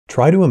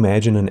Try to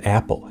imagine an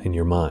apple in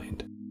your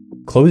mind.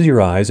 Close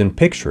your eyes and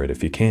picture it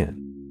if you can.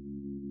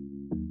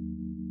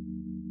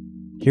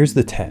 Here's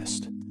the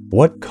test.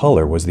 What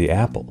color was the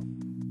apple?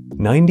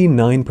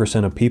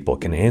 99% of people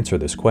can answer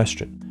this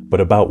question,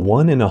 but about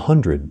 1 in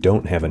 100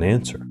 don't have an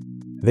answer.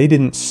 They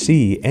didn't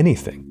see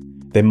anything.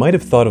 They might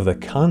have thought of the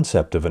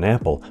concept of an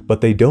apple,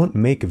 but they don't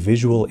make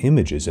visual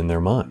images in their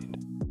mind.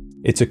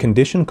 It's a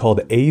condition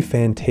called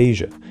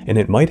aphantasia, and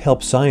it might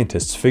help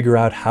scientists figure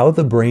out how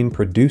the brain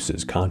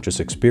produces conscious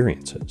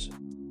experiences.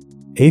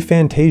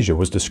 Aphantasia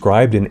was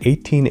described in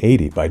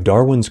 1880 by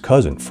Darwin's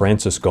cousin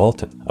Francis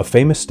Galton, a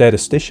famous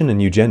statistician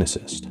and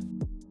eugenicist.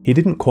 He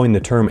didn't coin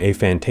the term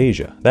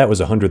aphantasia, that was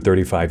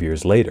 135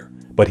 years later,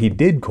 but he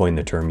did coin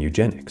the term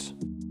eugenics.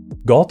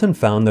 Galton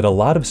found that a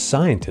lot of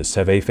scientists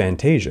have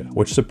aphantasia,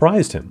 which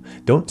surprised him.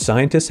 Don't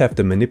scientists have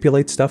to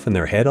manipulate stuff in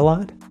their head a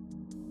lot?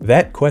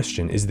 That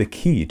question is the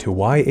key to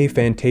why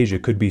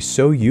aphantasia could be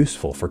so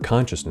useful for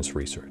consciousness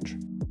research.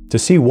 To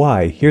see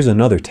why, here's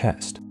another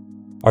test.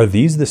 Are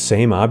these the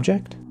same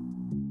object?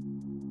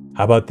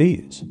 How about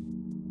these?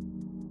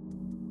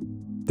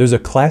 There's a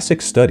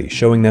classic study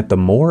showing that the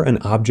more an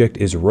object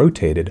is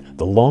rotated,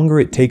 the longer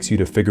it takes you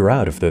to figure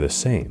out if they're the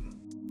same,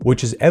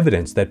 which is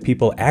evidence that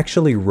people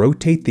actually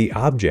rotate the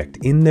object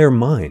in their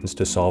minds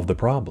to solve the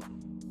problem.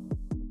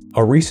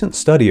 A recent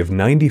study of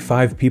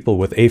 95 people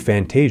with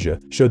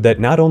aphantasia showed that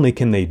not only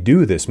can they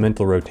do this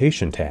mental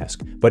rotation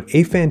task, but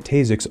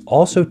aphantasics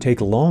also take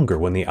longer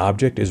when the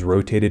object is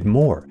rotated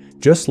more,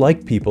 just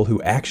like people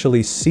who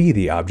actually see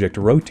the object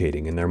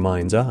rotating in their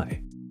mind's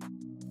eye.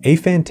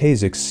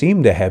 Aphantasics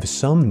seem to have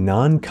some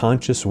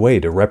non-conscious way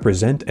to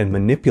represent and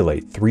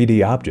manipulate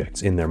 3D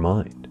objects in their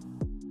mind.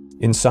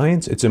 In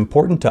science, it's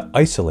important to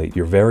isolate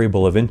your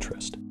variable of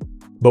interest.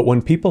 But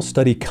when people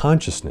study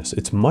consciousness,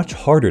 it's much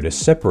harder to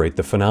separate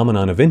the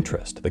phenomenon of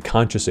interest, the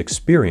conscious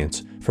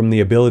experience, from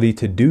the ability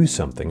to do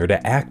something or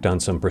to act on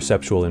some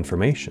perceptual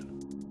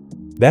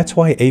information. That's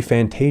why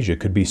aphantasia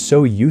could be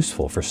so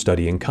useful for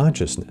studying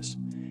consciousness.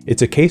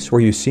 It's a case where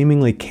you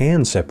seemingly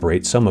can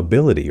separate some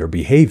ability or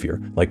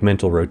behavior, like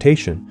mental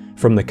rotation,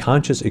 from the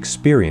conscious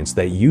experience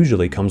that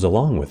usually comes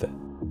along with it.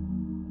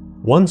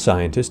 One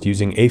scientist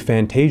using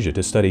aphantasia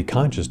to study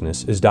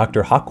consciousness is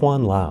Dr.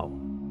 Hakwan Lau.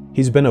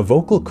 He's been a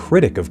vocal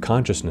critic of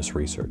consciousness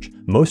research,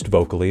 most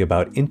vocally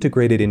about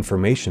integrated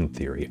information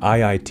theory,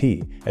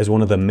 IIT, as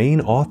one of the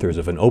main authors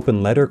of an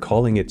open letter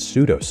calling it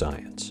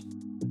pseudoscience.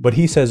 But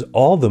he says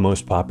all the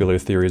most popular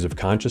theories of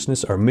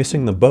consciousness are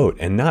missing the boat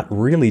and not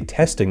really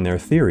testing their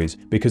theories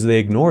because they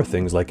ignore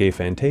things like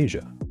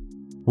aphantasia.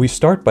 We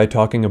start by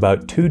talking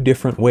about two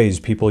different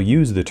ways people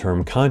use the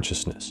term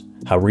consciousness,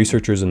 how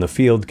researchers in the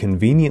field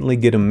conveniently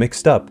get them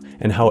mixed up,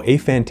 and how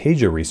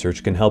aphantasia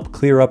research can help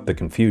clear up the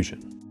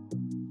confusion.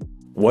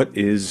 What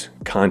is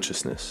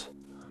consciousness?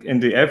 In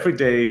the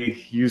everyday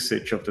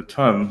usage of the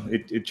term,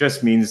 it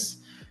just means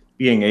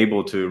being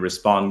able to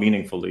respond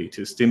meaningfully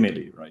to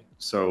stimuli, right?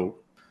 So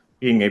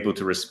being able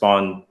to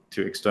respond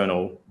to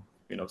external,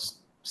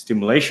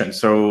 stimulation.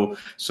 So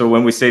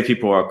when we say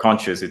people are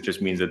conscious, it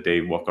just means that they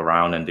walk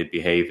around and they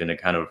behave in a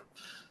kind of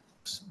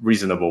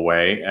reasonable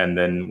way. And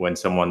then when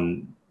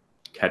someone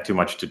had too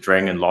much to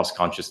drink and lost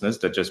consciousness,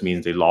 that just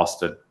means they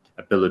lost the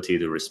ability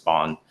to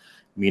respond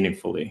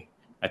meaningfully.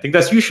 I think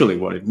that's usually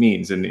what it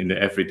means in the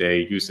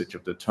everyday usage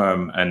of the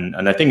term.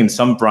 And I think in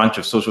some branch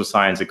of social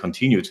science, it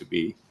continues to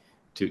be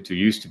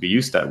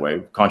used that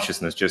way.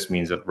 Consciousness just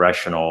means a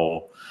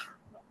rational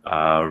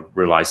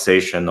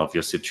realization of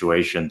your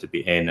situation to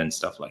be in and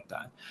stuff like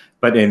that.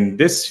 But in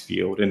this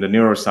field, in the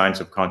neuroscience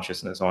of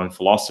consciousness or in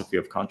philosophy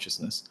of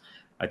consciousness,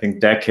 I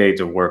think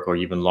decades of work or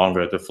even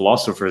longer, the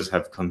philosophers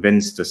have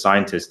convinced the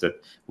scientists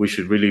that we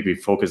should really be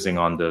focusing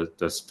on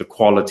the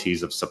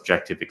qualities of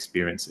subjective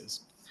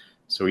experiences.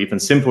 So even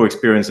simple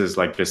experiences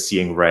like just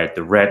seeing red,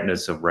 the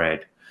redness of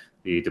red,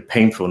 the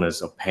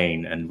painfulness of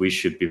pain, and we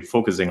should be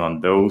focusing on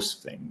those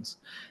things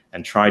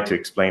and try to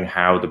explain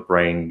how the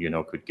brain,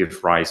 could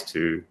give rise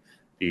to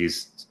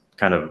these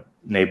kind of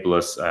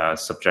nebulous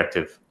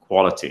subjective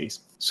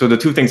qualities. So the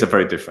two things are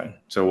very different.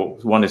 So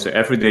one is the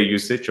everyday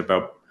usage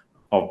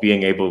of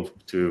being able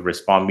to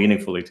respond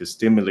meaningfully to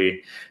stimuli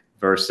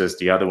versus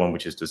the other one,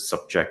 which is the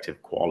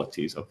subjective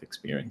qualities of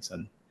experience.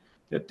 And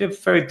they're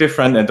very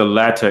different, and the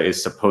latter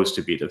is supposed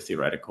to be the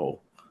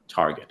theoretical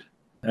target.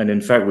 And in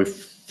fact, we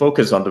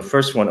focus on the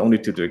first one only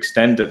to the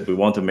extent that we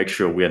want to make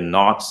sure we are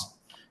not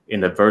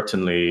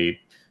inadvertently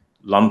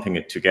lumping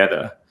it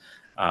together.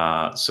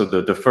 So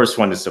the first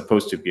one is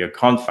supposed to be a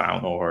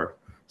confound or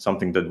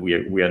something that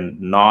we are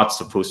not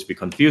supposed to be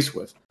confused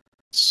with.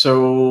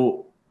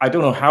 So I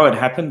don't know how it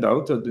happened,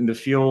 though. In the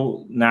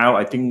field now,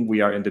 I think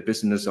we are in the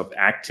business of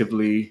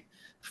actively,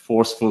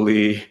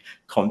 forcefully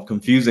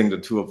confusing the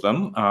two of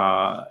them.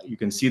 You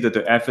can see that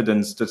the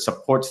evidence that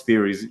supports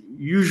theories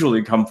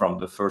usually come from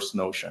the first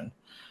notion.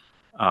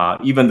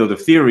 Even though the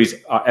theories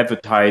are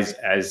advertised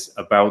as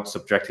about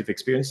subjective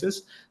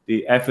experiences,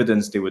 the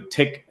evidence they would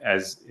take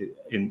as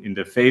in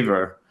their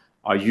favor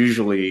are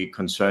usually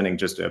concerning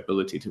just the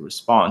ability to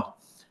respond.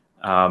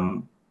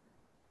 And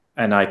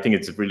I think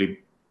it's really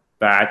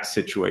bad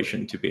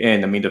situation to be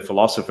in. I mean, the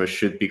philosophers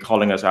should be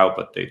calling us out,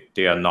 but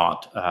they are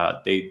not.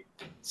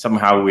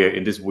 Somehow we're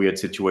in this weird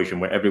situation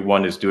where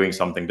everyone is doing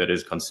something that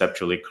is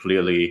conceptually,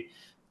 clearly,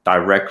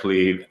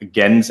 directly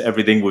against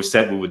everything we've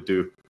said we would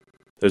do.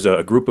 There's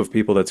a group of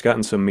people that's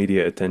gotten some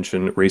media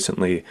attention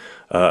recently,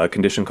 a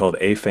condition called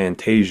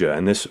aphantasia,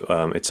 and this,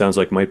 it sounds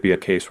like, might be a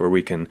case where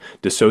we can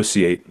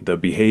dissociate the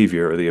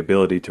behavior or the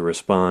ability to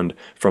respond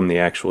from the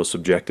actual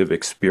subjective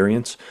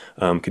experience.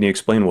 Can you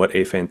explain what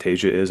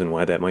aphantasia is and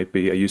why that might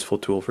be a useful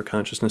tool for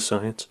consciousness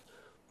science?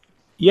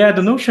 Yeah,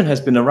 the notion has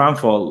been around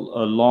for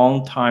a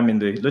long time in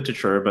the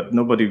literature, but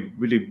nobody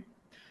really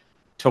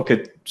took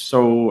it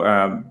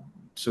so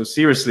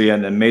seriously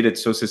and made it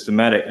so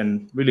systematic.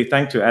 And really,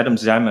 thanks to Adam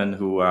Zaman,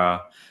 who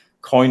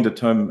coined the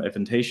term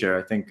aphantasia,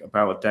 I think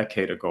about a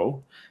decade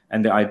ago.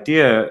 And the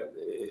idea,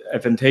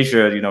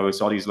 aphantasia,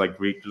 it's all these like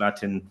Greek,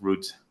 Latin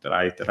roots that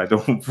I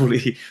don't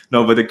really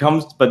know,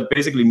 but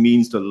basically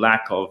means the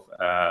lack of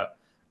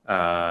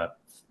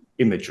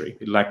imagery,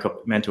 lack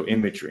of mental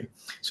imagery.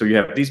 So you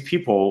have these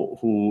people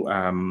who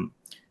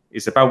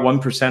is about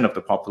 1% of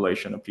the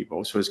population of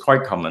people. So it's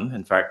quite common.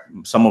 In fact,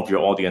 some of your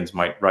audience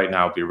might right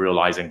now be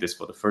realizing this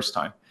for the first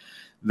time,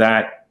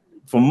 that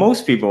for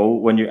most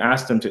people, when you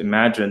ask them to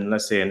imagine,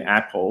 let's say, an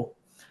apple,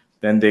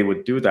 then they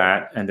would do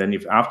that. And then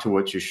if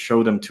afterwards you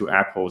show them two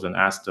apples and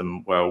ask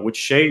them, well,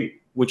 which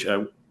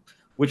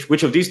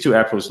of these two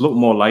apples look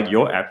more like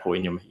your apple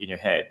in your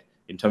head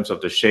in terms of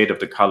the shade of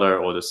the color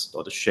or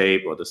the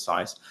shape or the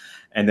size?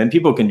 And then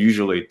people can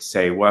usually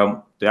say,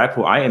 well, the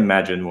apple I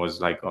imagined was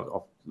like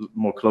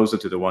more closer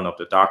to the one of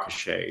the darker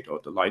shade or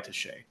the lighter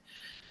shade.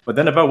 But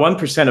then about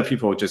 1% of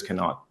people just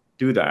cannot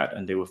do that,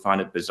 and they will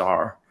find it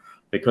bizarre,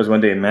 because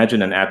when they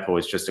imagine an apple,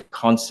 it's just a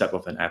concept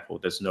of an apple.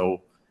 There's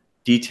no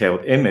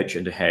detailed image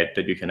in the head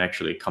that you can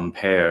actually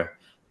compare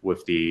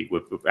with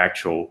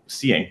actual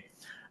seeing.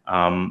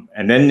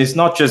 And then it's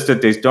not just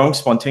that they don't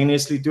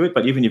spontaneously do it,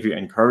 but even if you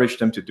encourage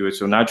them to do it,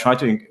 so now try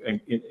to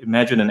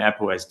imagine an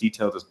apple as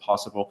detailed as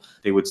possible,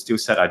 they would still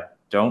say, I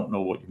don't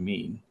know what you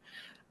mean.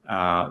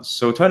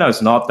 So it turns out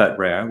it's not that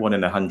rare. 1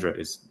 in 100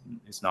 is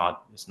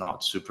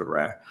not super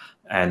rare,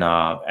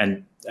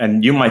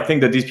 and you might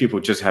think that these people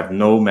just have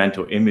no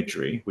mental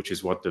imagery, which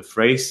is what the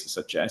phrase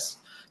suggests.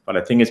 But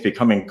I think it's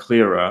becoming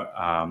clearer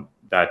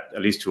that,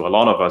 at least to a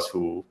lot of us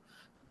who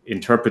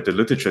interpret the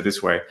literature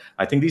this way,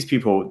 I think these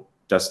people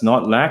does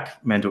not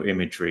lack mental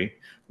imagery.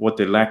 What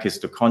they lack is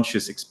the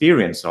conscious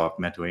experience of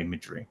mental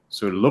imagery.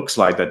 So it looks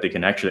like that they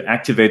can actually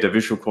activate the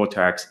visual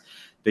cortex.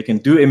 They can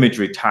do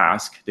imagery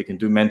tasks. They can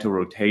do mental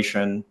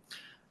rotation.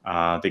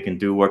 They can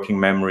do working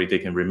memory. They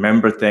can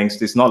remember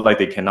things. It's not like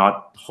they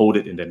cannot hold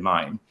it in their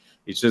mind.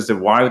 It's just that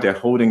while they're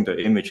holding the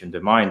image in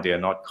their mind, they are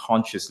not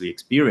consciously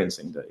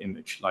experiencing the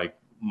image like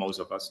most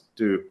of us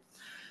do.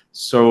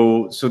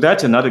 So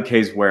that's another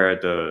case where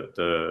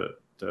the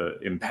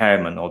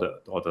impairment or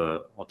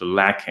the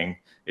lacking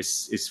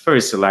is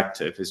very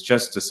selective. It's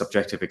just the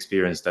subjective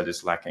experience that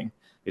is lacking.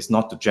 It's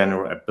not the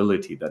general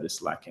ability that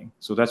is lacking.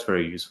 So that's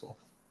very useful.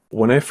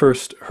 When I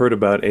first heard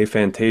about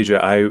aphantasia,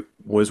 I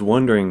was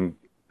wondering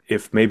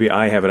if maybe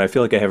I have it. I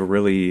feel like I have a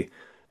really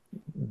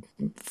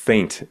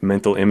faint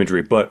mental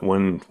imagery, but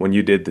when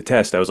you did the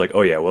test, I was like,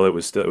 oh yeah, well it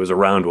was a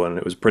round one, and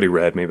it was pretty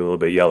red, maybe a little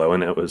bit yellow,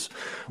 and it was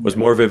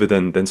more vivid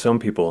than some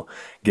people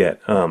get.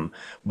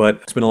 But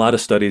there's been a lot of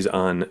studies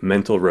on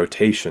mental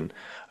rotation,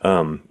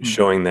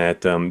 showing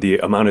that the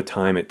amount of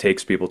time it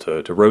takes people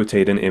to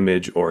rotate an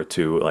image or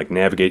to like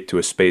navigate to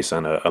a space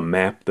on a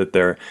map that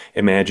they're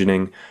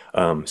imagining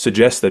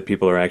suggests that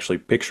people are actually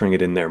picturing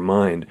it in their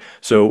mind.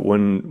 So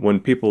when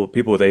people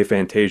with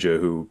aphantasia,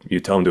 who you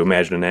tell them to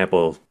imagine an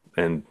apple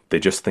and they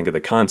just think of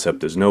the concept,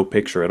 there's no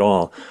picture at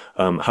all,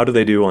 how do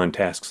they do on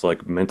tasks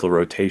like mental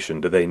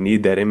rotation? Do they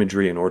need that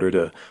imagery in order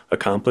to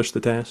accomplish the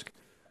task?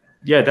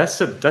 Yeah, that's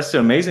the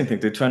amazing thing.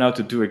 They turn out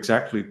to do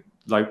exactly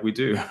like we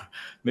do.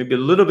 Maybe a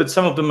little bit,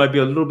 some of them might be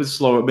a little bit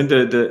slower. I mean,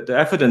 the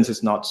evidence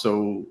is not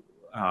so,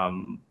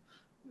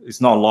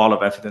 it's not a lot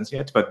of evidence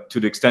yet, but to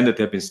the extent that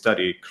they've been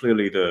studied,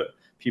 clearly the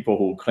people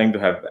who claim to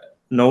have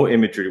no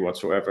imagery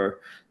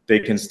whatsoever, they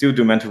can still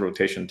do mental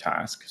rotation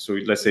tasks. So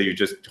let's say you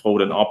just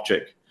hold an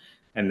object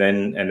and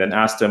then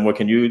ask them, well,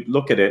 can you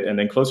look at it and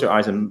then close your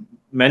eyes and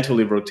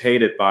mentally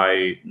rotate it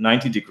by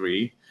 90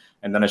 degrees?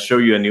 And then I show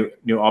you a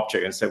new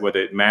object and say whether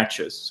it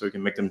matches. So you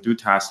can make them do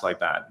tasks like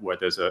that, where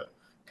there's a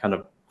kind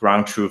of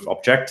ground truth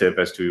objective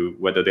as to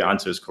whether the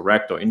answer is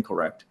correct or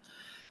incorrect.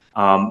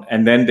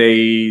 And then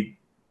they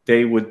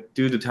would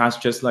do the task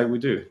just like we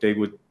do. They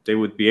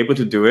would be able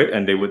to do it,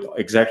 and they would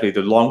exactly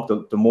the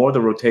more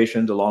the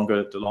rotation, the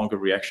longer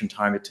reaction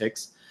time it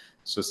takes.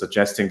 So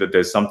suggesting that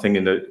there's something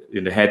in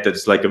the head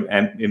that's like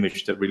an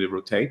image that really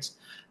rotates.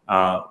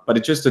 But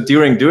it's just that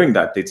during doing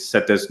that, they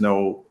said there's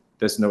no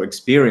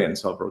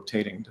experience of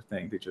rotating the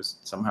thing. They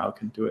just somehow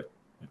can do it.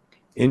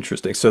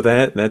 Interesting. So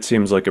that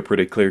seems like a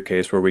pretty clear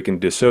case where we can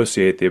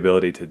dissociate the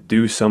ability to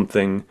do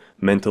something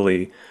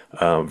mentally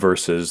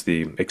versus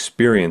the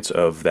experience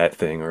of that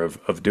thing or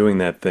of doing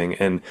that thing.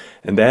 And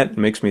that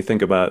makes me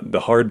think about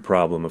the hard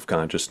problem of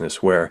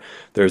consciousness, where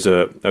there's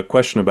a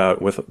question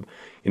about with,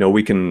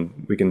 we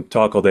can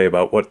talk all day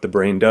about what the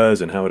brain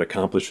does and how it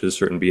accomplishes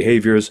certain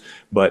behaviors,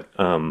 but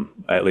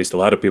at least a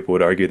lot of people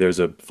would argue there's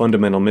a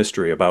fundamental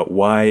mystery about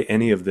why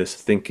any of this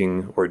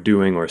thinking or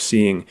doing or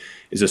seeing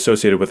is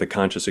associated with a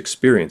conscious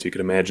experience. You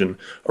could imagine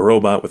a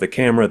robot with a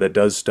camera that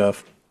does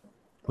stuff,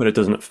 but it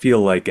doesn't feel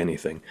like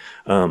anything.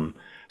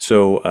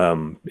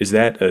 Is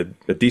that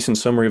a decent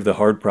summary of the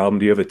hard problem?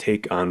 Do you have a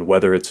take on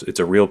whether it's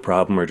a real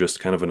problem or just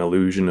kind of an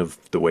illusion of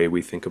the way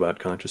we think about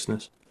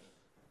consciousness?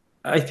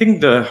 I think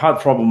the hard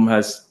problem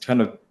has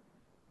kind of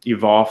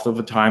evolved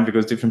over time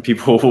because different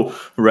people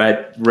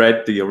read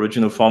the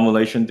original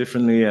formulation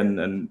differently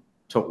and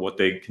took what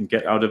they can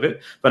get out of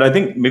it. But I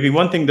think maybe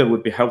one thing that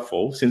would be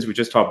helpful, since we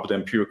just talked about the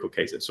empirical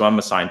cases. So I'm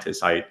a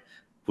scientist,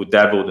 who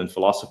dabbled in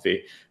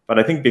philosophy. But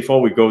I think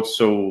before we go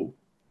so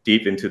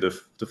deep into the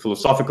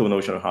philosophical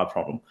notion of hard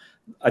problem,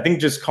 I think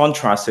just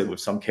contrast it with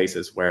some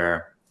cases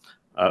where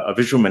a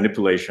visual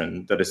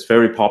manipulation that is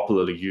very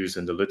popularly used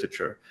in the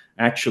literature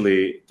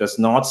actually does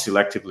not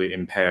selectively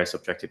impair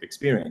subjective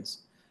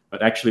experience,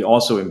 but actually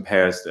also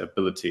impairs the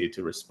ability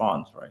to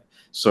respond, right?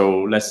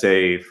 So let's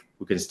say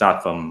we can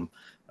start from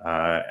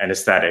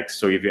anesthetics.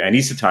 So if you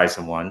anesthetize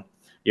someone,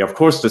 yeah, of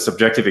course, the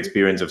subjective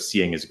experience of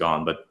seeing is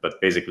gone, but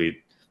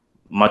basically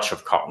much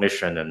of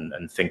cognition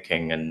and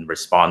thinking and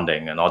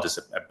responding and all this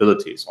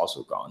ability is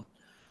also gone,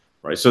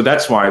 right? So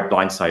that's why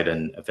blindsight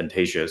and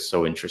aphantasia is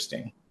so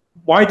interesting.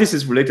 Why this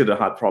is related to the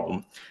hard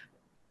problem?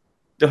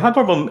 The hard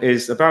problem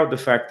is about the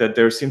fact that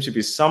there seems to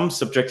be some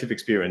subjective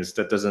experience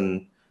that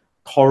doesn't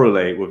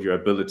correlate with your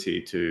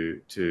ability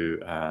to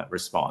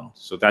respond.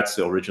 So that's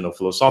the original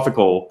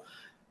philosophical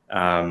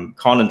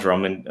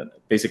conundrum, and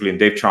basically in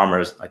Dave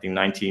Chalmers, I think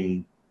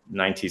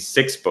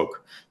 1996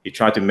 book, he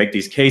tried to make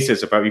these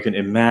cases about you can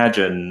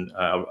imagine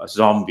a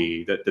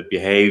zombie that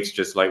behaves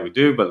just like we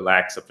do but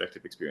lacks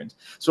subjective experience.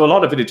 So a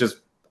lot of it is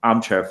just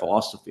armchair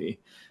philosophy,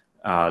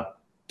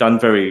 done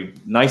very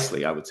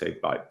nicely, I would say,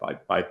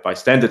 by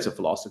standards of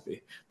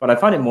philosophy. But I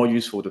find it more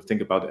useful to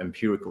think about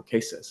empirical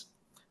cases.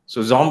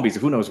 So zombies,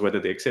 who knows whether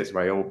they exist,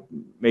 right? Or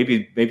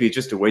maybe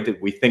just the way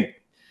that we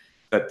think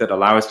that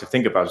allow us to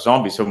think about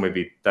zombies. So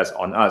maybe that's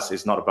on us.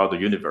 It's not about the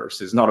universe.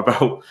 It's not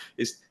about,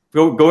 it's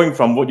going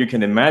from what you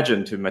can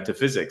imagine to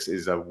metaphysics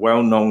is a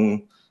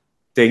well-known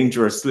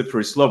dangerous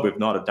slippery slope, if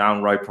not a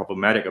downright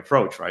problematic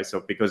approach, right?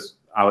 So because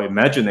our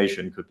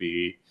imagination could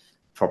be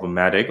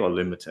problematic or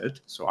limited.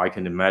 So I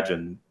can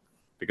imagine,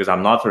 because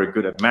I'm not very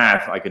good at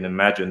math, I can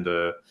imagine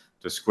the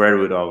square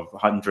root of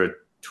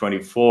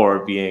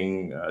 124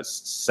 being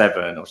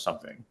 7 or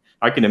something.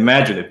 I can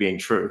imagine it being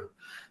true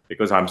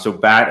because I'm so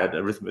bad at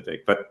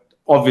arithmetic, but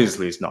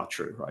obviously it's not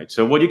true, right?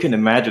 So what you can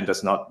imagine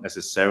does not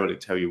necessarily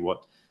tell you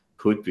what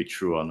could be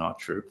true or not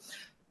true.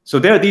 So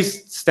there are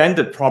these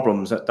standard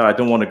problems that I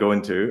don't want to go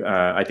into.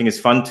 I think it's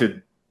fun to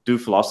do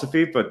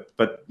philosophy, but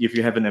if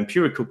you have an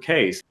empirical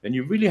case, then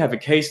you really have a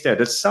case there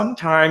that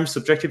sometimes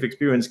subjective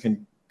experience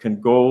can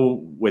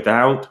go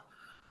without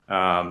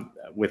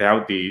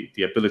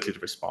the ability to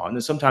respond,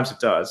 and sometimes it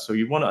does. So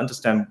you want to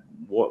understand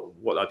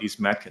what are these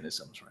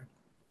mechanisms, right?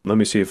 Let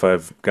me see if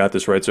I've got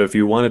this right. So if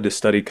you wanted to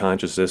study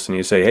consciousness and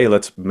you say, hey,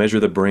 let's measure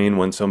the brain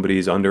when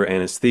somebody's under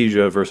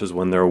anesthesia versus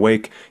when they're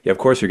awake, yeah, of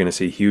course you're going to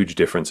see huge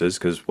differences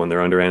because when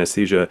they're under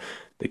anesthesia,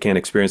 they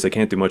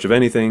can't do much of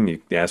anything.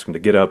 You ask them to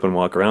get up and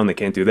walk around, they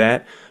can't do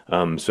that.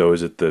 So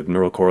is it the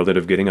neural correlate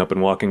of getting up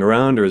and walking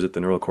around, or is it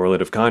the neural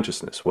correlate of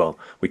consciousness? Well,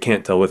 we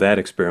can't tell with that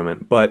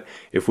experiment, but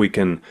if we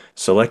can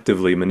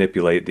selectively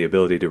manipulate the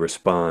ability to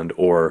respond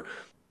or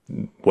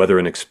whether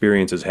an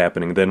experience is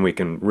happening, then we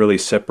can really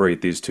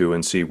separate these two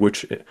and see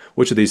which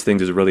of these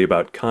things is really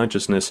about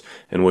consciousness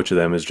and which of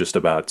them is just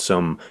about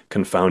some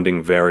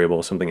confounding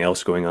variable, something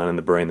else going on in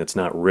the brain that's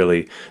not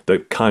really the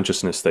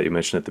consciousness that you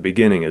mentioned at the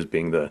beginning as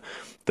being the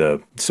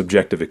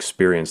subjective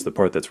experience, the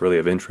part that's really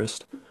of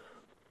interest.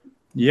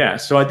 Yeah,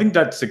 so I think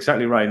that's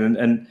exactly right,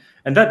 and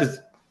that is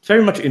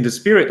very much in the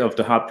spirit of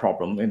the hard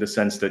problem, in the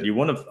sense that you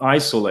want to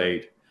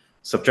isolate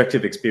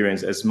subjective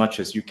experience as much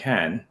as you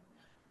can,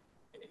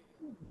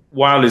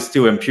 while it's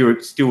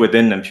still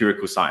within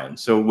empirical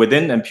science. So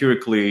within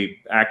empirically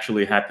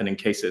actually happening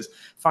cases,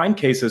 find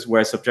cases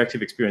where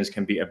subjective experience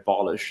can be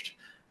abolished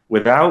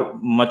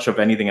without much of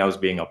anything else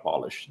being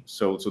abolished.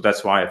 So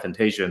that's why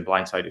aphantasia and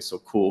blindsight is so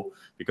cool,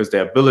 because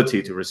their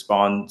ability to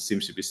respond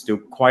seems to be still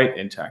quite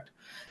intact.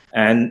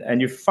 And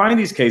you find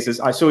these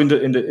cases. So in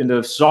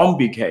the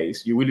zombie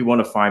case, you really want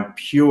to find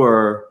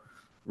pure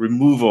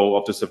removal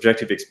of the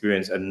subjective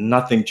experience and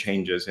nothing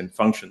changes in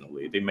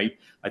functionally.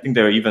 I think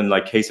there are even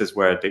like cases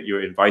where that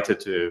you're invited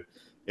to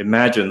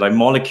imagine like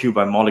molecule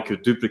by molecule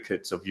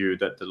duplicates of you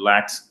that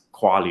lacks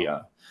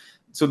qualia.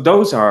 So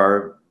those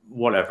are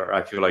whatever.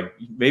 I feel like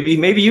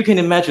maybe you can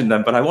imagine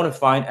them, but I want to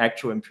find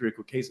actual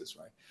empirical cases,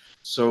 right?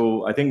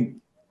 So I think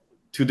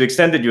to the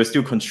extent that you're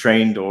still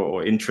constrained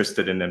or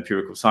interested in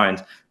empirical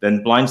science,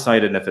 then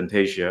blindsight and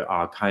aphantasia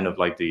are kind of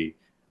like the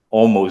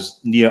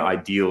almost near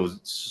ideal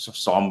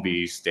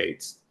zombie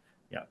states,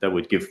 yeah, that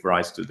would give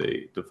rise to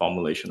the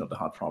formulation of the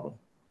hard problem.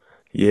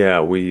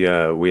 Yeah, we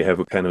have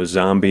a kind of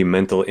zombie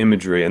mental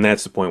imagery, and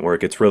that's the point where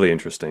it gets really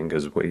interesting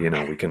because we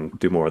can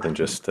do more than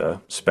just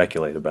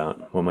speculate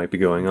about what might be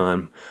going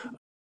on.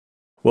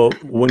 Well,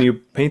 when you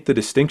paint the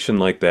distinction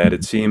like that,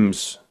 it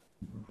seems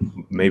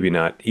maybe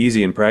not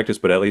easy in practice,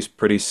 but at least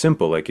pretty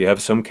simple. Like you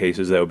have some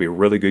cases that would be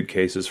really good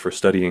cases for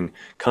studying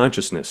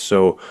consciousness.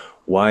 So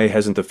why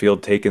hasn't the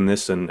field taken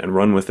this and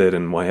run with it,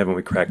 and why haven't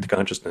we cracked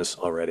consciousness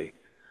already?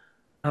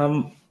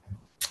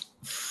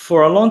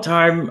 For a long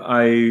time,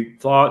 I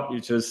thought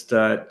it's just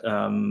that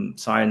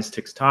science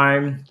takes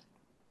time,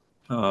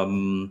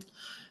 and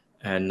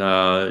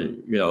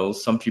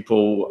some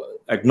people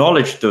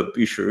acknowledge the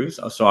issues.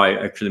 So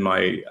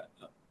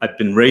I've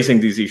been raising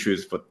these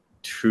issues for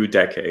 2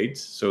 decades.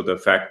 So the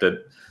fact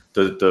that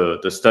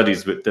the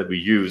studies that we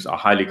use are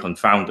highly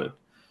confounded.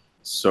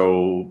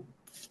 So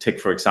take,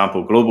 for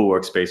example, global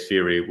workspace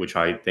theory, which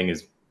I think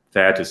is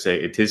fair to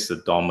say it is the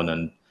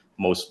dominant,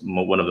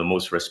 one of the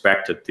most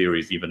respected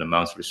theories even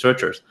amongst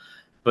researchers.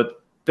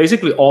 But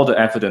basically all the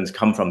evidence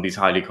come from these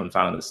highly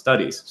confounded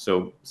studies.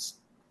 So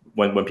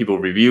when people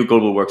review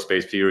global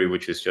workspace theory,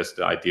 which is just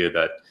the idea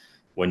that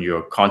when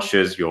you're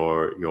conscious,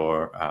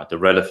 the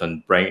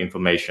relevant brain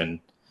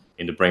information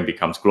in the brain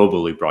becomes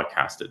globally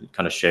broadcasted,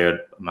 kind of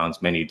shared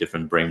amongst many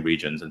different brain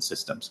regions and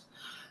systems.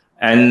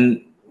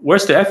 And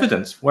where's the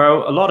evidence?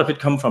 Well, a lot of it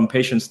comes from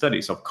patient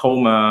studies of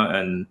coma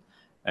and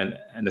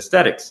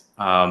aesthetics.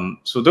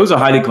 So those are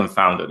highly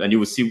confounded, and you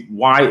will see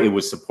why it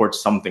would support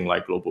something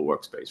like global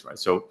workspace, right?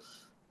 So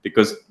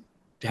because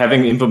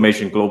having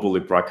information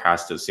globally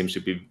broadcasted seems to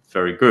be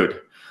very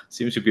good.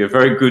 Seems to be a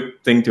very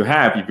good thing to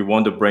have if you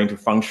want the brain to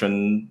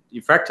function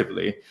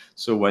effectively.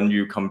 So when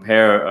you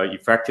compare an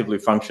effectively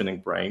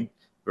functioning brain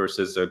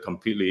versus a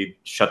completely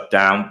shut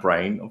down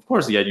brain, of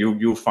course, yeah,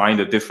 you'll find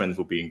a difference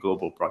will be in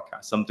global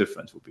broadcast. Some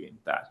difference will be in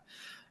that.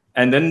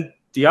 And then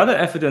the other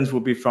evidence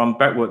will be from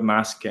backward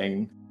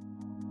masking.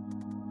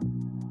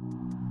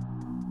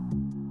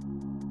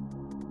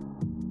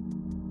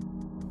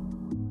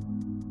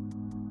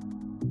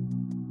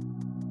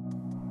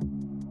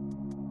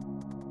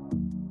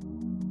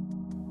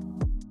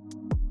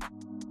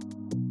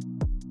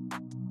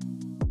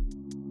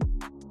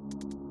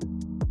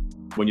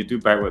 When you do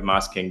backward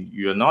masking,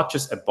 you're not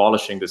just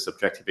abolishing the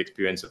subjective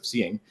experience of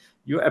seeing,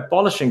 you're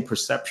abolishing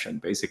perception,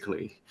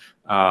 basically.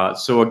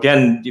 So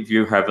again, if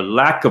you have a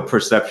lack of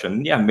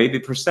perception, yeah, maybe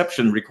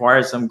perception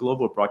requires some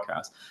global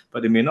broadcast,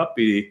 but it may not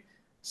be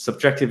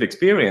subjective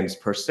experience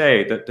per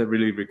se that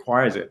really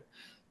requires it.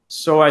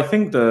 So I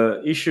think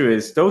the issue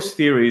is those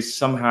theories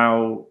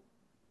somehow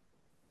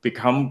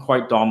become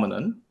quite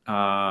dominant,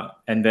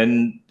 and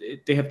then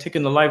they have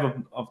taken a life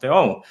of their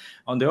own,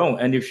 on their own.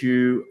 And if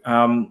you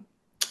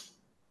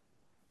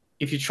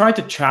try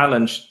to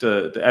challenge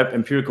the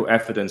empirical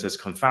evidence as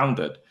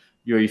confounded,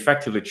 you're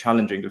effectively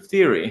challenging the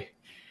theory.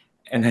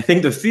 And I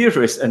think the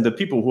theorists and the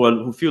people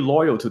who feel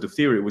loyal to the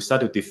theory will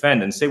start to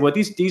defend and say, well,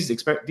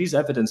 these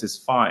evidence is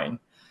fine.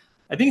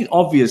 I think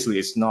obviously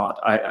it's not.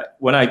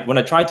 When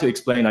I try to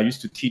explain, I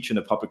used to teach in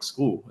a public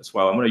school as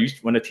well. And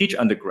when I teach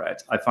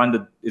undergrads, I find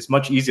that it's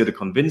much easier to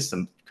convince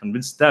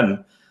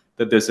them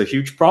that there's a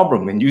huge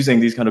problem in using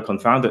these kind of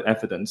confounded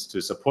evidence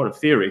to support a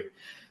theory.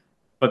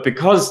 But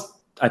because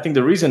I think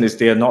the reason is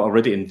they are not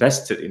already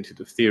invested into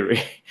the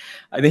theory.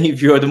 I think if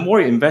the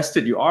more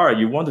invested you are,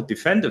 you want to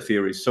defend the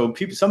theory. So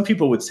some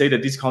people would say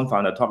that these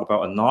confounds I talk about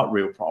are not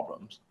real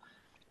problems.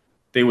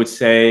 They would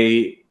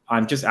say,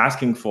 I'm just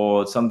asking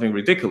for something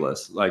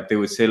ridiculous. Like they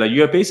would say, like,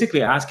 you're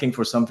basically asking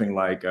for something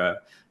like,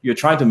 you're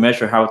trying to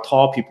measure how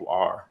tall people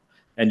are.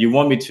 And you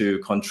want me to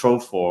control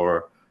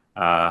for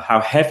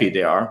how heavy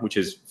they are, which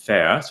is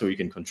fair. So you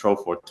can control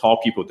for tall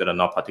people that are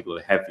not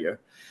particularly heavier.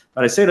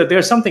 But I say that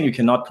there's something you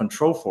cannot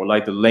control for,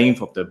 like the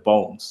length of the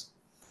bones.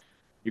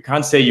 You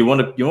can't say you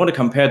want to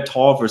compare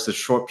tall versus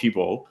short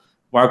people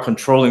while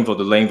controlling for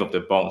the length of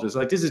the bones. It's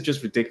like, this is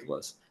just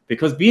ridiculous.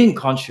 Because being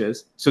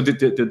conscious, so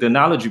the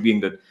analogy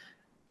being that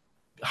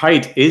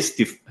height is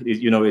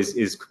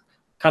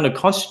kind of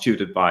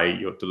constituted by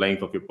the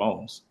length of your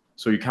bones.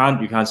 So you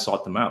can't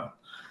sort them out.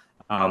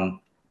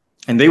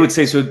 And they would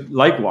say, so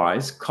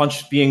likewise,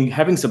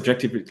 having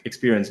subjective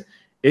experience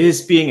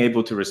is being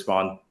able to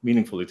respond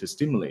meaningfully to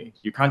stimuli.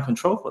 You can't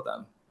control for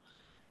them.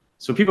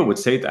 So people would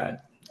say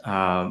that.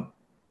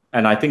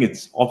 And I think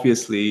it's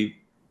obviously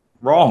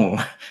wrong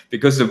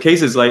because of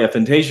cases like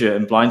aphantasia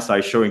and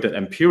blindsight showing that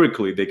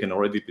empirically they can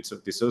already be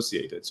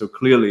dissociated. So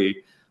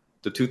clearly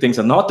the two things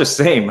are not the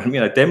same. I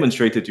mean, I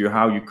demonstrated to you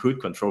how you could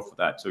control for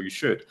that, so you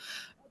should.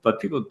 But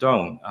people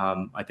don't.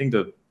 I think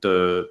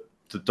the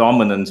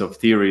dominance of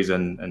theories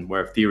and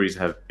where theories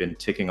have been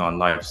taking on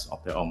lives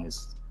of their own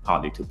is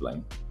partly to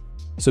blame.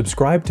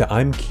 Subscribe to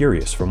I'm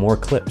Curious for more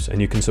clips,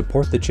 and you can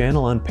support the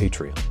channel on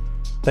Patreon.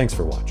 Thanks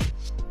for watching.